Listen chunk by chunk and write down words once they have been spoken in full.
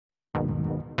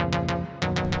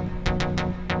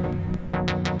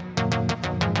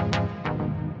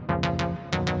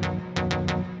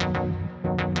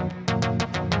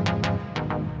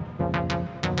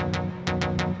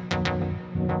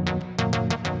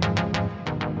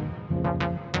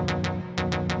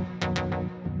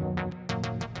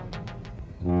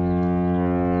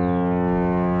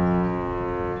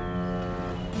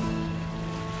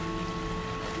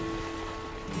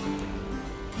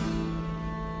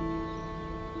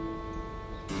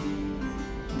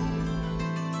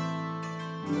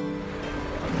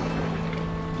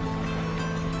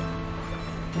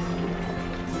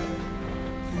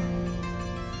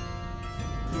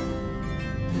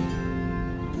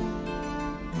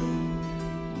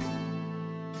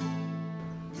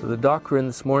So the dock we're in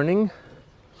this morning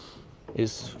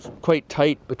is quite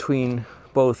tight between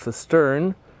both the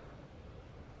stern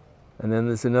and then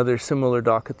there's another similar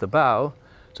dock at the bow,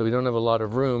 so we don't have a lot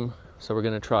of room, so we're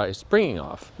going to try springing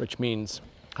off, which means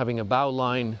having a bow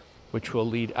line which will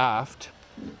lead aft.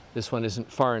 This one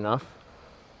isn't far enough,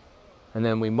 and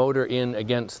then we motor in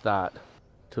against that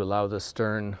to allow the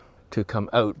stern to come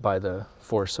out by the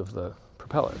force of the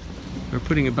propeller. We're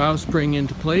putting a bow spring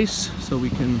into place so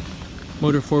we can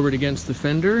motor forward against the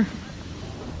fender.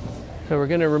 So we're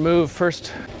going to remove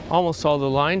first almost all the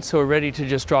lines, so we're ready to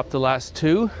just drop the last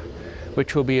two,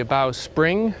 which will be a bow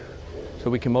spring so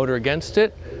we can motor against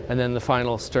it, and then the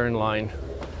final stern line,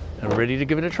 and we're ready to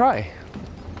give it a try.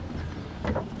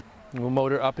 We'll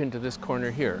motor up into this corner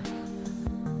here.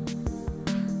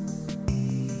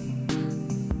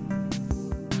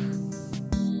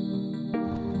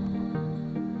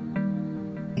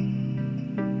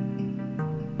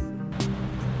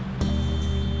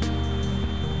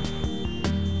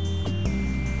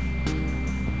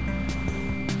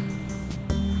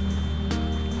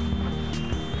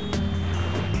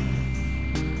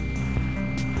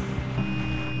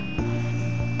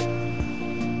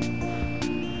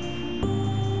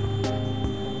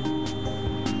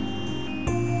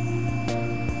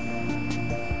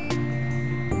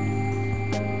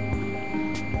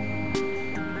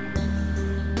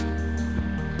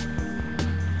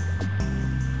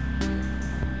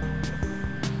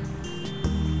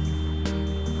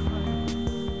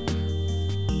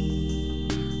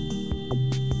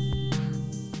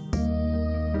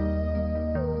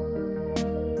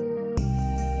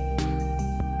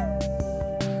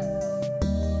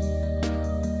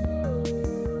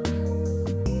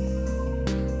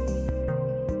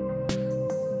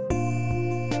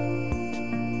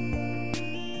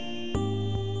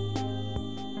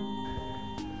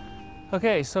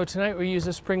 Okay, so tonight we use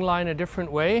a spring line a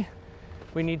different way.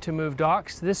 We need to move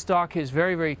docks. This dock is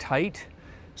very, very tight,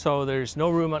 so there's no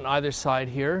room on either side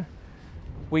here.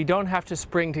 We don't have to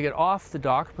spring to get off the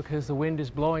dock because the wind is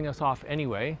blowing us off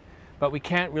anyway, but we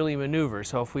can't really maneuver.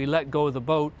 So if we let go of the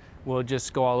boat, we'll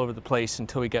just go all over the place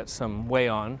until we get some way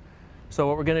on. So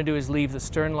what we're going to do is leave the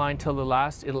stern line till the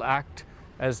last. It'll act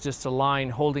as just a line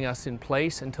holding us in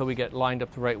place until we get lined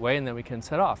up the right way, and then we can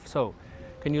set off. So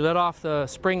can you let off the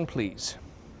spring, please?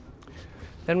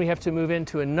 Then we have to move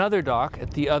into another dock at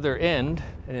the other end,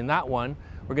 and in that one,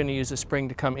 we're going to use a spring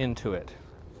to come into it.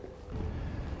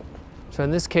 So in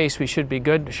this case, we should be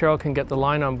good. Sheryl can get the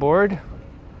line on board.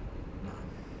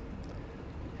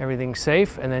 Everything's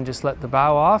safe, and then just let the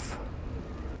bow off.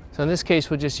 So in this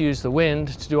case, we'll just use the wind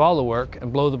to do all the work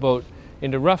and blow the boat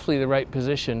into roughly the right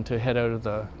position to head out of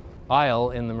the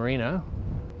aisle in the marina.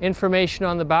 Information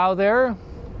on the bow there.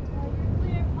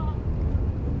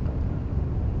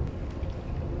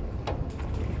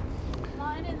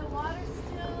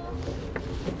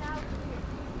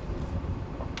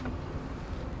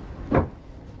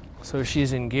 So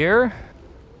she's in gear.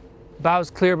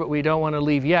 Bow's clear, but we don't want to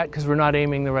leave yet because we're not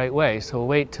aiming the right way. So we'll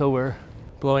wait till we're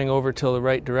blowing over till the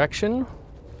right direction.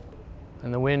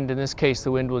 And the wind, in this case,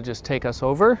 the wind will just take us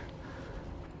over.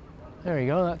 There you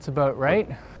go, that's about right.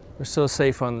 We're still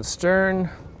safe on the stern.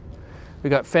 We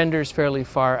got fenders fairly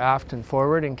far aft and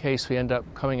forward in case we end up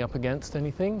coming up against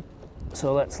anything.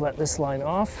 So let's let this line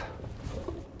off.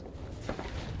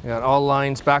 We got all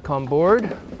lines back on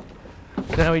board.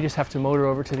 Now we just have to motor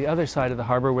over to the other side of the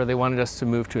harbor where they wanted us to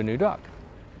move to a new dock.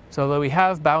 So although we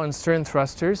have bow and stern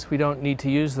thrusters, we don't need to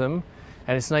use them,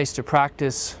 and it's nice to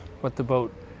practice how the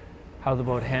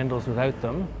boat handles without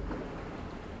them.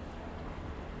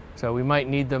 So we might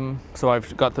need them, so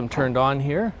I've got them turned on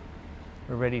here.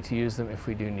 We're ready to use them if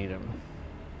we do need them.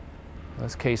 In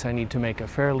this case, I need to make a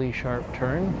fairly sharp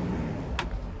turn.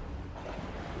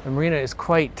 The marina is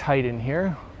quite tight in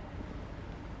here,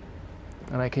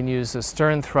 and I can use the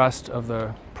stern thrust of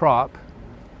the prop.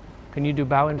 Can you do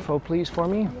bow info, please, for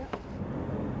me? Yep.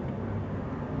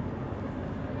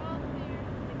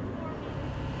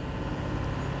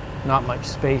 Not much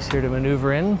space here to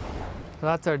maneuver in. So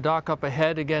that's our dock up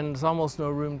ahead. Again, there's almost no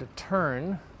room to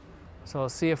turn. So I'll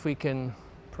see if we can,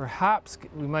 perhaps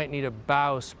we might need a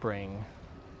bow spring.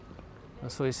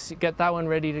 So we get that one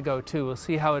ready to go too. We'll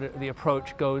see how the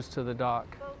approach goes to the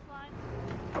dock.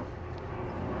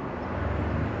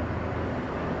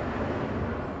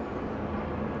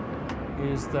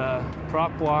 Use the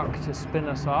prop walk to spin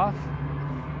us off.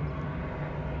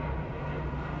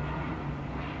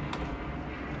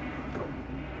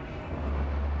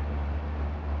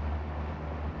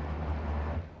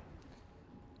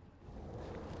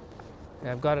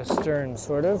 Yeah, I've got a stern,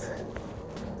 sort of.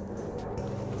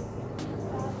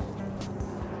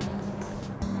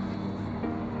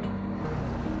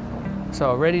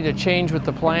 So ready to change with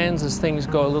the plans as things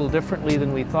go a little differently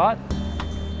than we thought.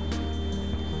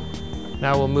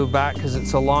 Now we'll move back because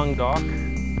it's a long dock.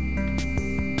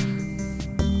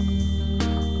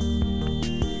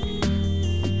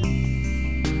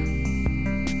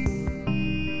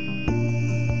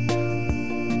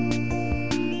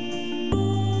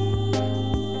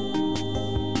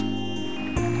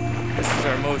 This is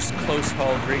our most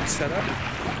close-hauled rig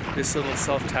setup. This little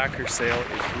self-tacker sail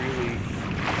is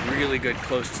really good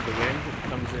close to the wind. It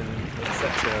comes in with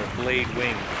such a blade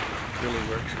wing. Really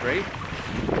works great.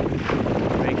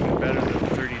 Making better than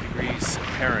 30 degrees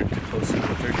apparent, closer to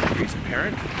 30 degrees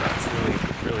apparent.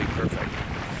 That's really perfect.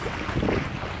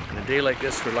 On a day like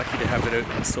this, we're lucky to have it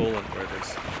out in Solent, where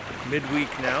there's midweek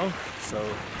now, so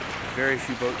very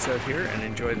few boats out here, and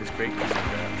enjoy this great piece of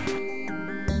ground.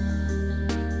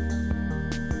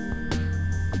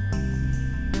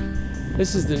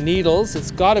 This is the Needles.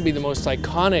 It's got to be the most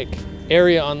iconic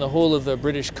area on the whole of the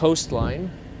British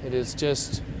coastline. It is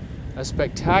just a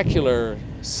spectacular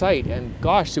sight, and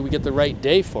gosh, did we get the right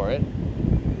day for it.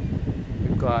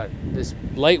 We've got this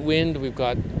light wind,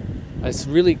 it's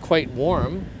really quite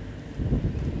warm,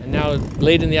 and now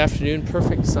late in the afternoon,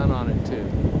 perfect sun on it too.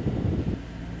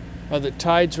 The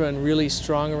tides run really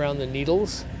strong around the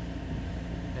Needles,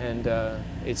 and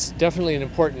it's definitely an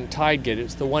important tide gate.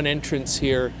 It's the one entrance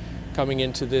here coming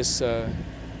into this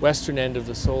western end of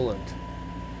the Solent.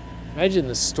 Imagine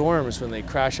the storms when they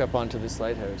crash up onto this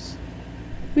lighthouse.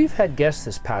 We've had guests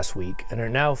this past week and are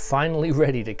now finally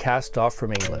ready to cast off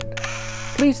from England.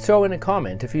 Please throw in a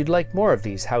comment if you'd like more of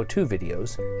these how-to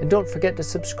videos, and don't forget to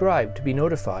subscribe to be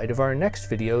notified of our next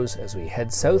videos as we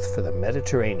head south for the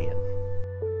Mediterranean.